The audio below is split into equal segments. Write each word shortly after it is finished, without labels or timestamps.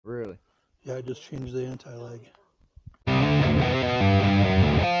Yeah, I just changed the anti-lag.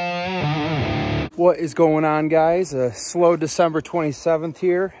 What is going on, guys? A slow December 27th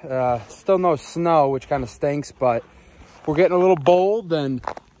here. Still no snow, which kind of stinks, but we're getting a little bold and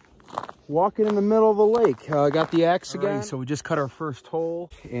walking in the middle of the lake. Got the axe again. Right, so we just cut our first hole,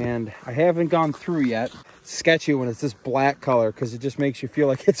 and I haven't gone through yet. It's sketchy when it's this black color because it just makes you feel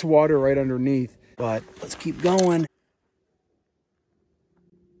like it's water right underneath. But let's keep going.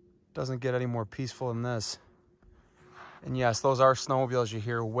 Doesn't get any more peaceful than this. And yes, those are snowmobiles you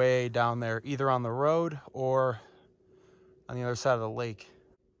hear way down there, either on the road or on the other side of the lake.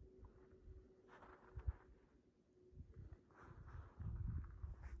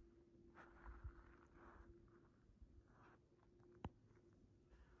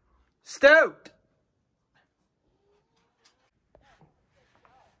 Stoked!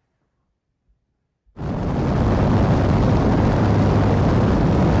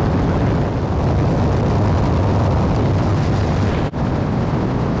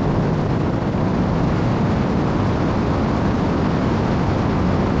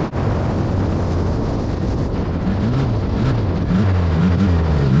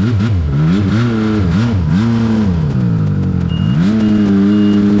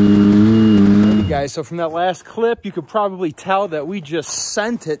 So from that last clip, you could probably tell that we just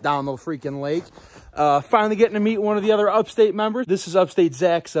sent it down the freaking lake. Finally getting to meet one of the other Upstate members. This is Upstate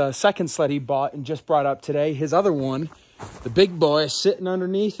Zach's second sled he bought and just brought up today. His other one, the big boy, is sitting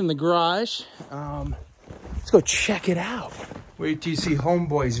underneath in the garage. Let's go check it out. Wait till you see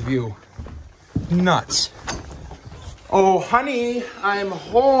Homeboy's view. Nuts. Oh, honey, I'm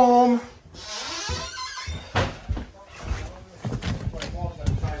home.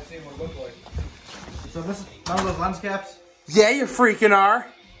 So this is one of those lens caps? Yeah, you freaking are.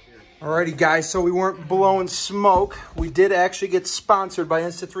 Alrighty, guys, so we weren't blowing smoke. We did actually get sponsored by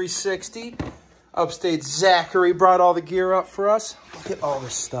Insta360. Upstate Zachary brought all the gear up for us. Look at all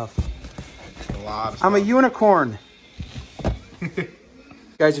this stuff. A lot of stuff. I'm a unicorn.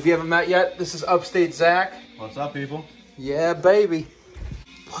 Guys, if you haven't met yet, this is Upstate Zach. What's up, people? Yeah, baby.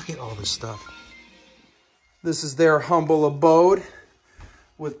 Look at all this stuff. This is their humble abode,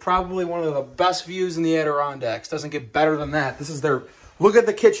 with probably one of the best views in the Adirondacks. Doesn't get better than that. This is their, look at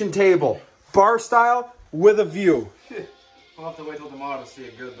the kitchen table. Bar style with a view. We'll have to wait till tomorrow to see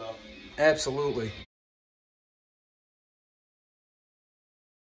it good, though. Absolutely.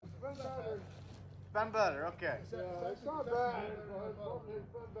 Been better, okay. Yeah, it's not bad.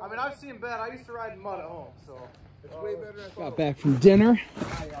 I mean, I've seen bad. I used to ride in mud at home, so. It's way better than I thought. Got back from dinner.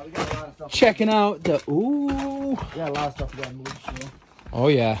 Yeah, we got a lot of stuff. Checking out the, ooh. We got a lot of stuff we got to move, you know. Oh,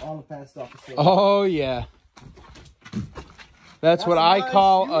 yeah. All the past stuff is still. Oh, yeah. That's what I nice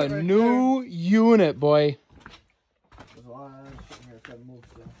call a unit right new unit, boy. There's a lot of shit in here that's got to move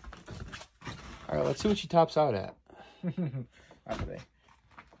still. All right, let's see what she tops out at. Not today.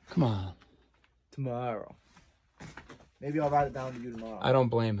 Come on. Tomorrow. Maybe I'll write it down to you tomorrow. I don't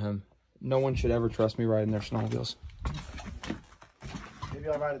blame him. No one should ever trust me riding their snowmobiles. Maybe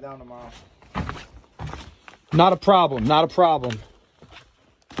I'll write it down tomorrow. Not a problem. Not a problem.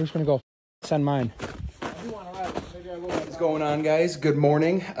 We're just going to go send mine. I do want to write it. Maybe I will. What's going on, guys? Good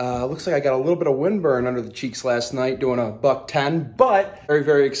morning. Looks like I got a little bit of windburn under the cheeks last night doing a $110, but very,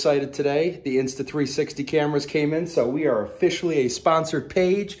 very excited today. The Insta360 cameras came in, so we are officially a sponsored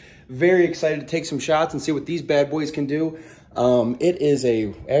page. Very excited to take some shots and see what these bad boys can do. It is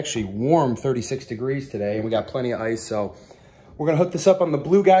a actually warm 36 degrees today, and we got plenty of ice, so we're gonna hook this up on the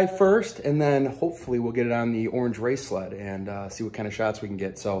blue guy first, and then hopefully we'll get it on the orange race sled and see what kind of shots we can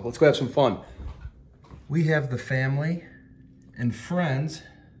get. So let's go have some fun. We have the family and friends.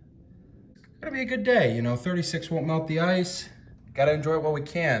 It's gonna be a good day, you know. 36 won't melt the ice. Gotta enjoy it while we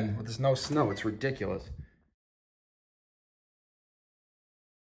can. With there's no snow, it's ridiculous.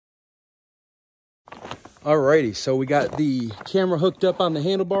 Alrighty, so we got the camera hooked up on the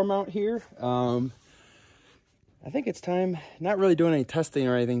handlebar mount here. I think it's time, not really doing any testing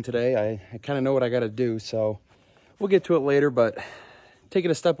or anything today. I kind of know what I got to do, so we'll get to it later, but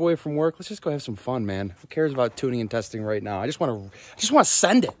taking a step away from work, let's just go have some fun, man. Who cares about tuning and testing right now? I just want to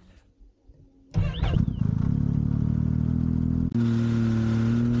send it.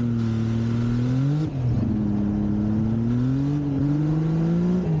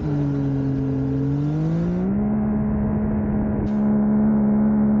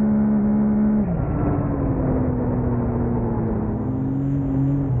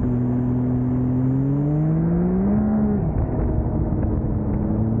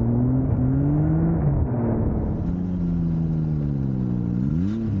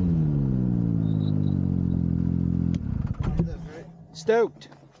 Stoked.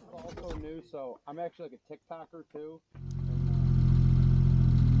 also new, so I'm actually like a TikToker too.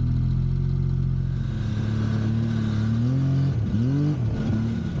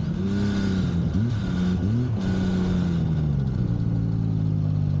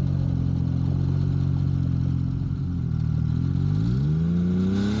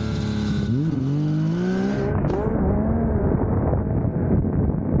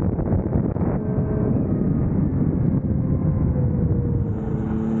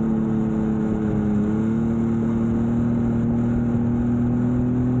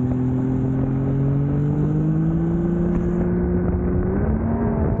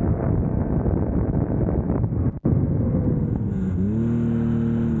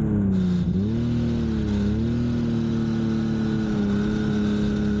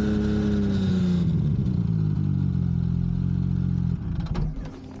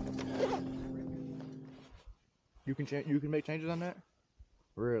 You can make changes on that?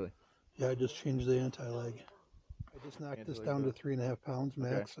 Really? Yeah, I just changed the anti-lag. I just knocked this down to 3.5 pounds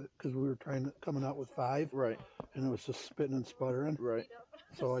max because we were coming out with 5. Right. And it was just spitting and sputtering. Right.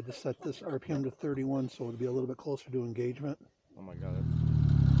 So I just set this RPM to 31 so it would be a little bit closer to engagement. Oh my god, that's